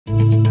Good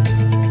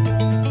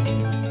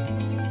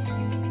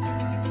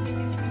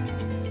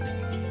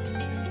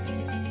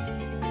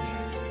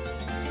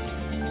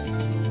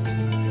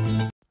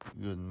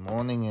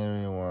morning,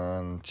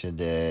 everyone.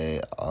 Today,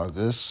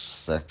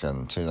 August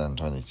 2nd,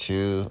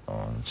 2022,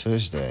 on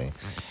Tuesday,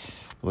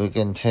 we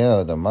can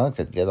tell the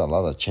market get a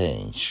lot of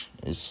change.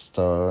 It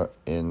start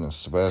in a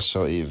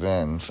special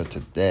event for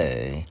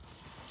today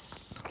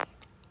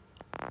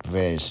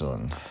very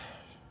soon.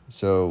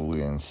 So we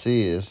can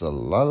see it's a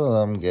lot of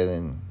them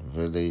getting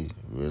really,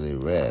 really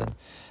red,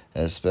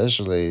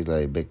 especially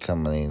like big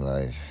company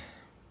like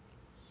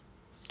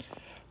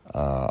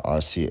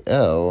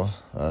RCL,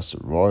 that's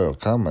Royal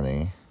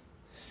Company,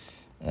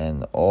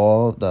 and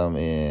all of them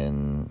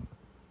in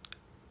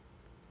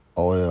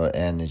oil,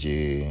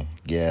 energy,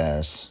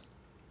 gas,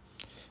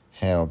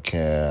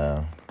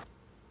 healthcare.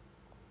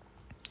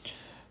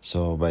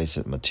 So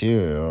basic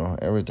material,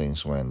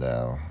 everything's went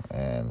down,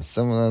 and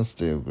some of them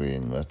still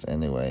green, but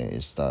anyway,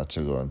 it starts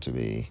to going to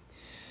be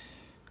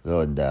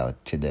going down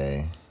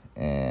today,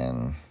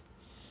 and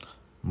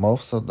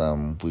most of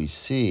them we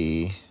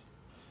see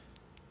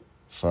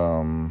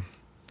from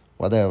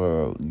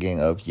whatever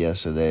getting up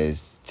yesterday,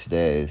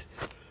 today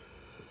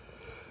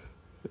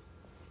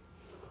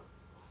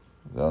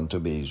going to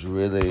be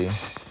really,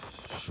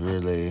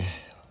 really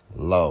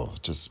low.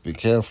 Just be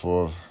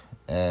careful.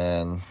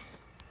 And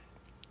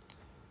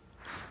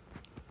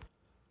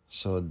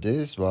so this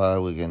is why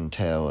we can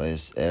tell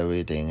is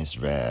everything is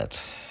red,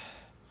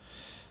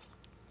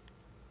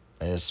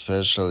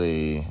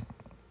 especially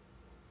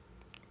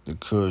the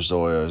crude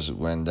oils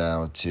went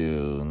down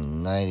to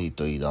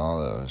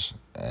 $93,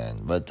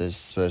 and but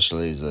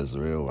especially the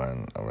real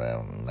one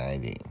around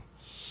 90.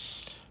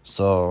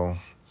 So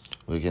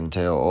we can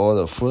tell all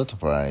the food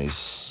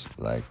price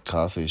like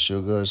coffee,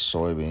 sugar,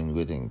 soybean,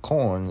 wheat, and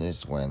corn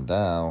is went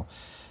down.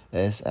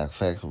 It's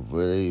affect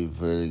really,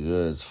 really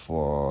good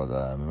for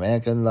the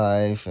American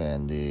life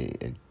and the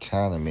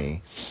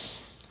economy.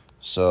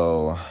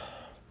 So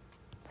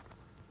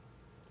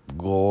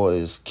gold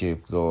is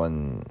keep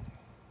going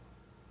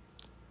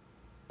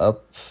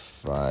up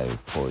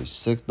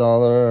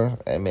 $5.6.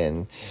 I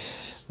mean,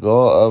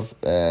 go up,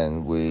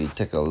 and we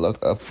take a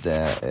look up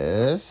there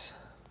is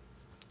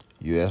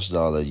US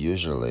dollar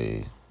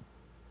usually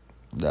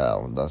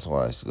down. That's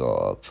why it's go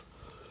up.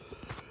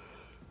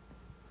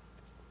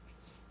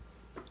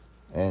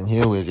 And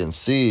here we can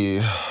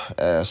see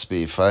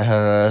S&P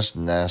 500,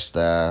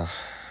 Nasdaq,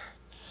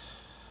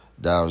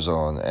 Dow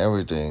Jones,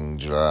 everything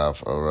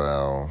drop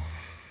around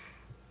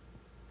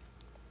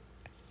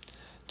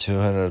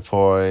 200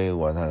 point,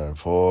 100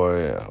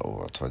 point,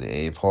 over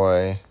 28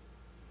 point.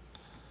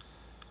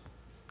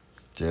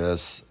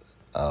 Just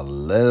a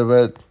little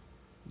bit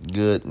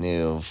good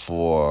news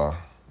for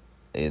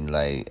in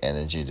like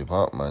energy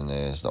department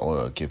is the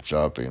oil keep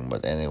dropping.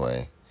 But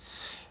anyway,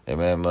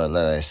 remember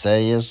like I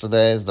said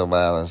yesterday, the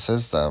balance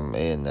system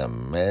in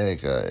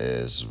America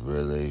is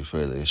really,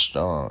 really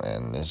strong,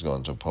 and it's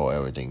going to pull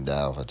everything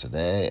down for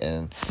today.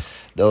 And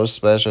those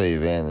special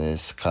event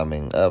is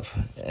coming up.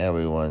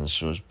 Everyone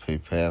should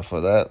prepare for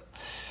that.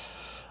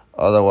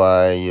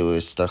 Otherwise, you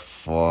will stuck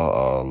for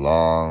a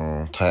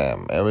long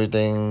time.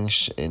 Everything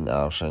in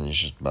option you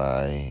should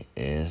buy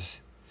is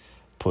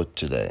put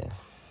today.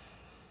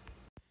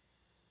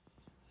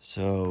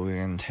 So we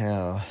can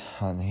tell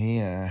on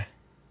here,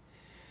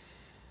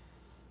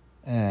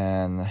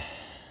 and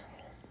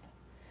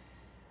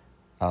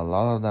a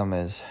lot of them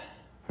is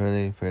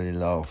pretty, pretty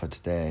low for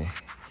today.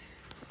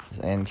 It's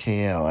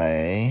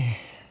NTLA.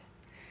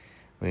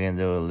 We can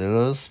do a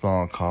little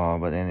small call,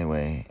 but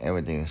anyway,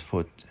 everything is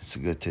put. It's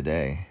good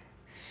today.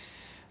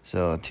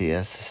 So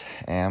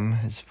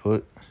TSM is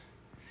put,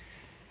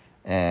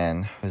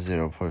 and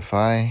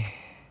 0.5,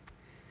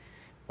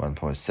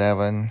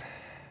 1.7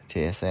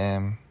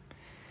 TSM,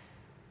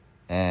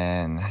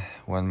 and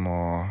one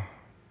more.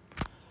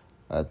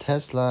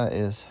 Tesla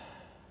is,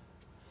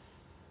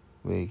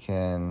 we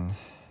can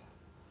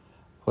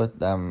put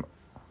them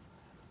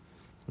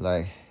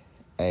like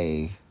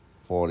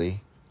A40.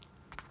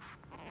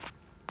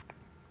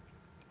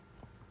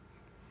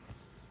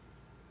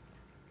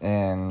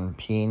 And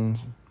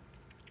pins,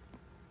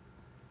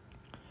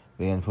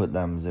 we can put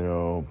them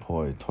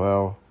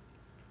 0.12.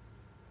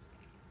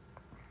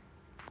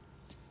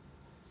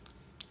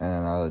 And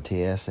another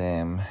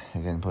TSM,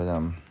 you can put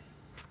them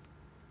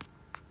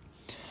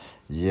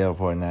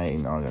 0.9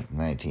 in August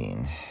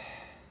 19.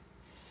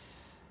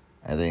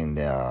 I think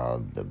they are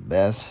the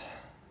best,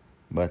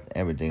 but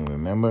everything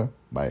remember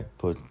by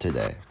put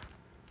today,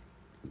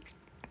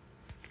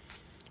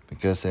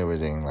 because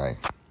everything like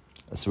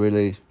it's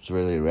really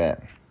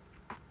red.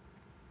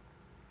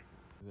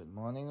 Good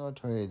morning, all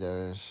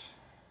traders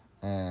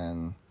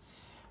and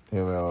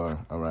people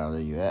around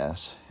the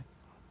US.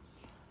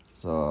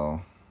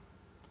 So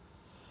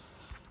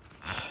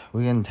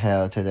we can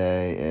tell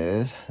today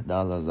is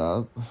dollars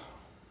up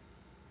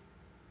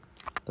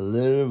a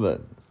little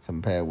bit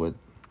compared with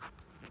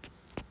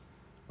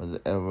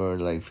whatever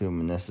like few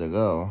minutes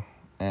ago,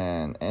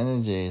 and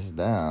energy is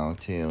down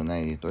till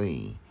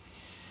 93,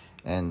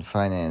 And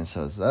finance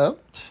was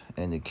up,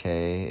 and the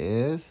K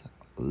is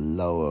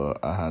lower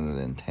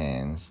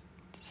 110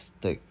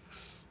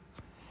 sticks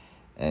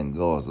and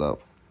goes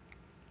up.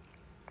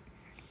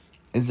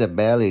 It's a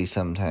belly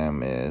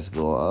sometimes is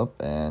go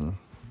up and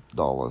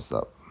dollars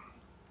up.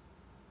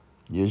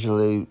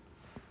 Usually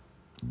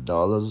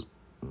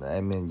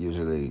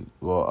usually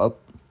go up,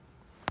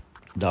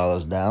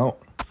 dollars down.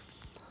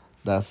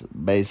 That's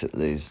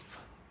basically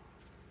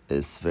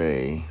it's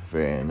very,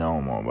 very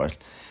normal. But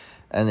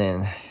and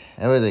then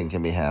everything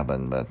can be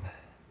happen, but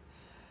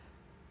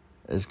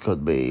it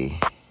could be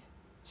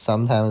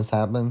sometimes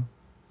happen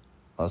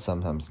or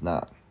sometimes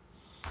not.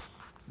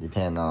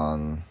 Depend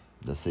on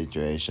the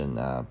situation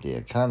of the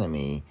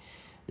economy.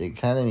 The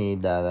economy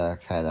data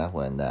kind of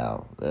went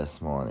out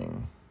this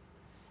morning,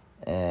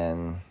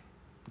 and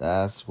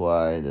that's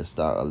why the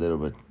stock a little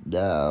bit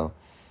down.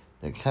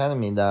 The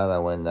economy data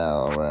went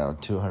down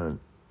around 200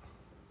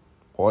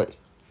 point.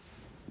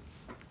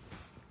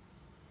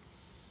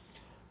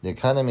 The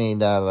economy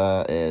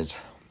data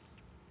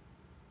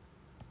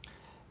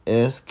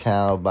is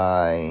count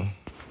by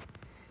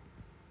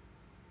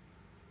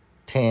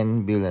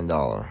 $10 billion.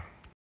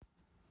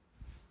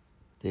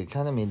 The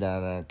economy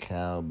data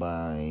count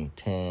by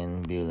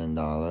 $10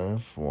 billion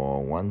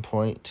for 1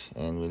 point,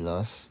 and we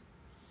lost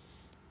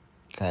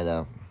kind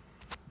of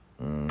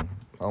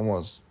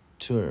almost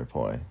 200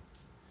 point.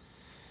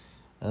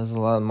 That's a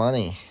lot of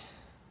money.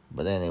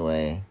 But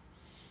anyway,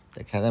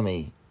 the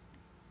economy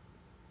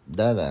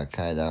data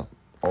kind of,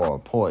 or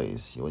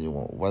poise,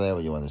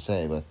 whatever you want to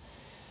say, but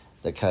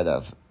they kind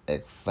of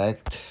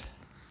affect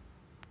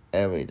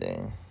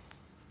everything.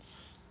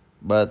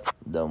 But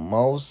the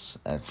most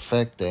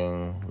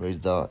affecting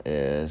result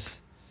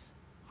is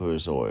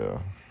crude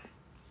oil.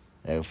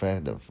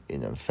 Effective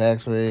in the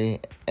factory,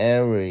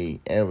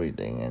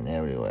 everything and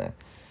everywhere,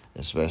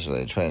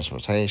 especially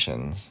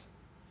transportation,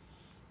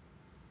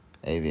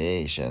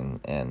 aviation,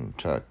 and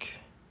truck.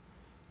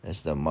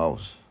 It's the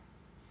most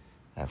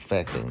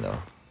affecting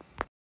though.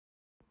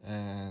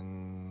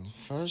 And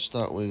first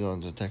up, we're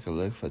going to take a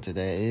look for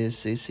today is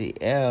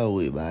CCL.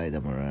 We buy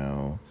them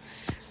around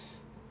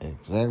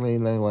exactly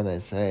like what I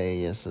say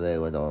yesterday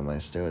with all my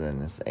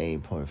students.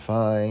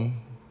 8.5.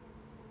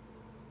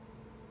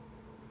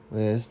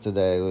 With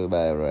today we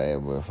buy right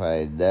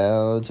 5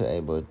 down to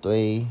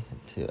 8.3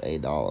 to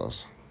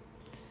 $8.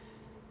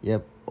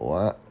 Yep.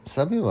 What?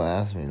 Some people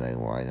ask me like,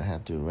 why do I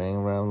have to ring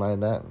around like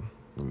that?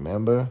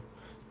 Remember,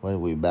 when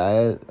we buy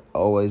it,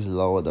 always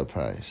lower the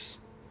price.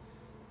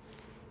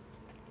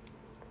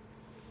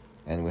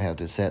 And we have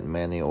to set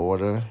many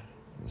order,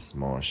 a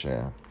small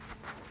share.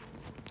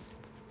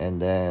 And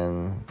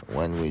then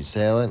when we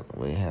sell it,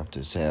 we have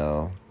to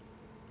sell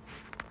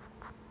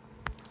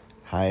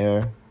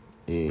higher,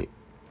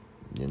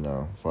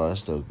 for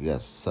us to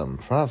get some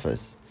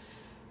profits.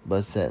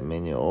 But set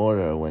many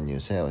order when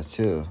you sell it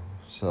too.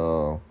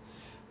 So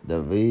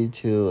the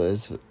V2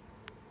 is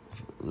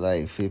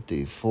like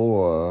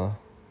 $54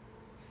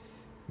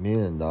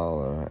 million,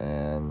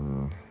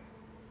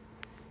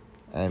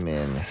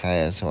 and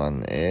highest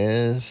one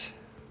is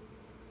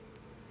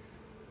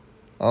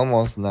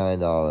almost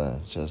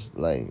 $9, just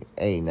like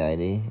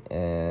 $8.90,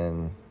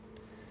 and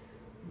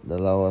the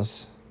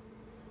lowest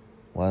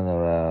one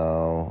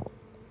around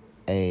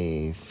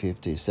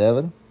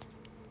 $8.57.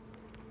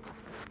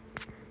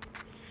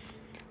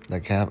 The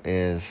cap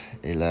is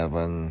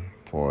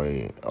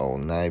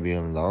 $11.09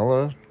 billion,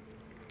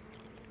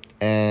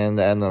 and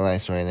the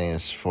analyzed rating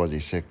is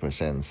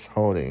 46%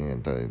 holding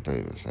and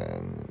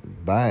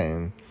 33%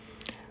 buying,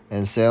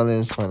 and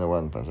selling is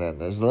 21%.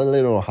 That's a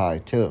little high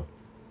too.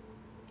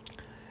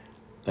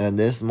 And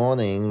this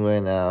morning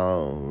right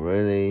now,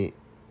 really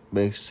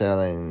big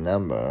selling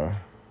number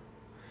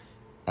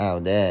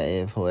out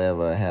there. If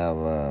whoever have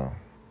a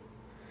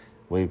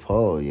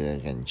repo, you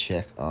can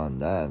check on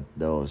that.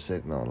 Those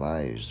signal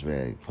lines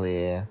very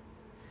clear.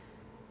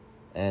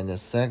 And the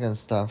second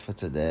stock for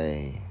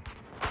today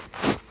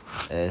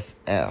is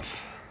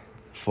F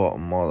Ford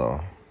Motor,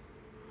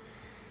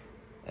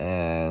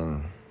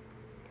 and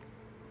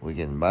we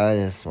can buy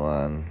this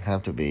one.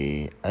 Have to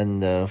be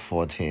under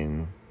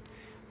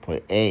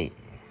 14.8.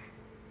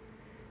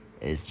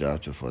 It's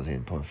dropped to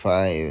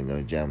 14.5, even though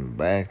it jumped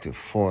back to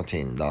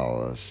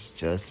 $14.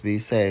 Just be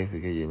safe,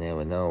 because you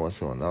never know what's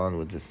going on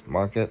with this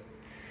market.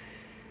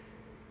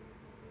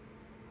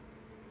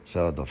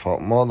 So the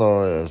Ford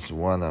Motor is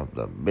one of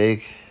the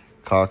big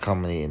car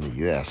company in the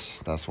US.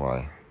 That's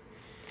why.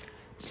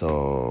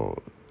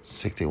 So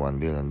 $61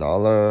 billion,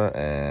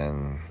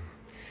 and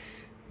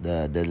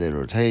the daily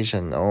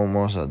rotation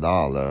almost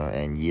 $1,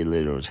 and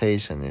yearly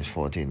rotation is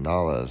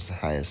 $14.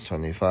 Highest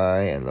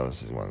 25 and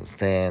lowest is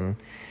 110.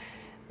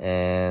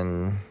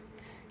 And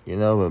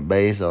but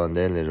based on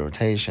daily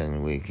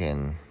rotation, we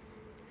can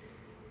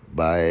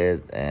buy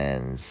it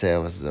and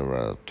sell it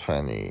around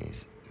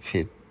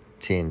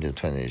 15 to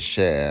 20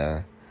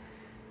 share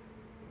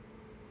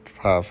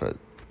profit.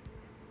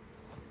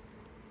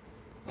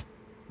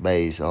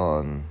 Based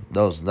on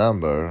those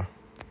numbers,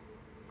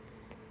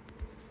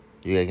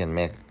 you can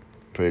make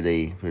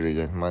pretty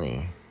good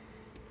money.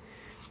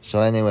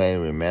 So anyway,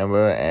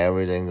 remember,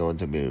 everything going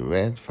to be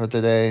red for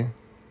today.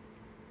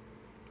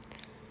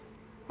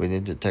 We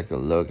need to take a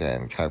look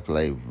and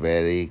calculate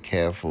very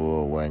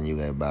careful when you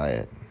can buy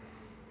it.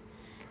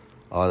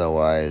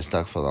 Otherwise,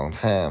 stuck for a long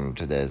time,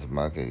 today's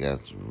market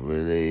got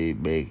really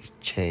big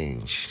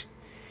change.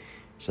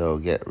 So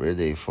get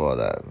ready for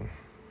that.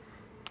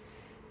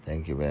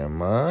 Thank you very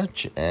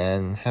much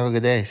and have a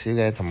good day. See you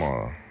guys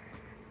tomorrow.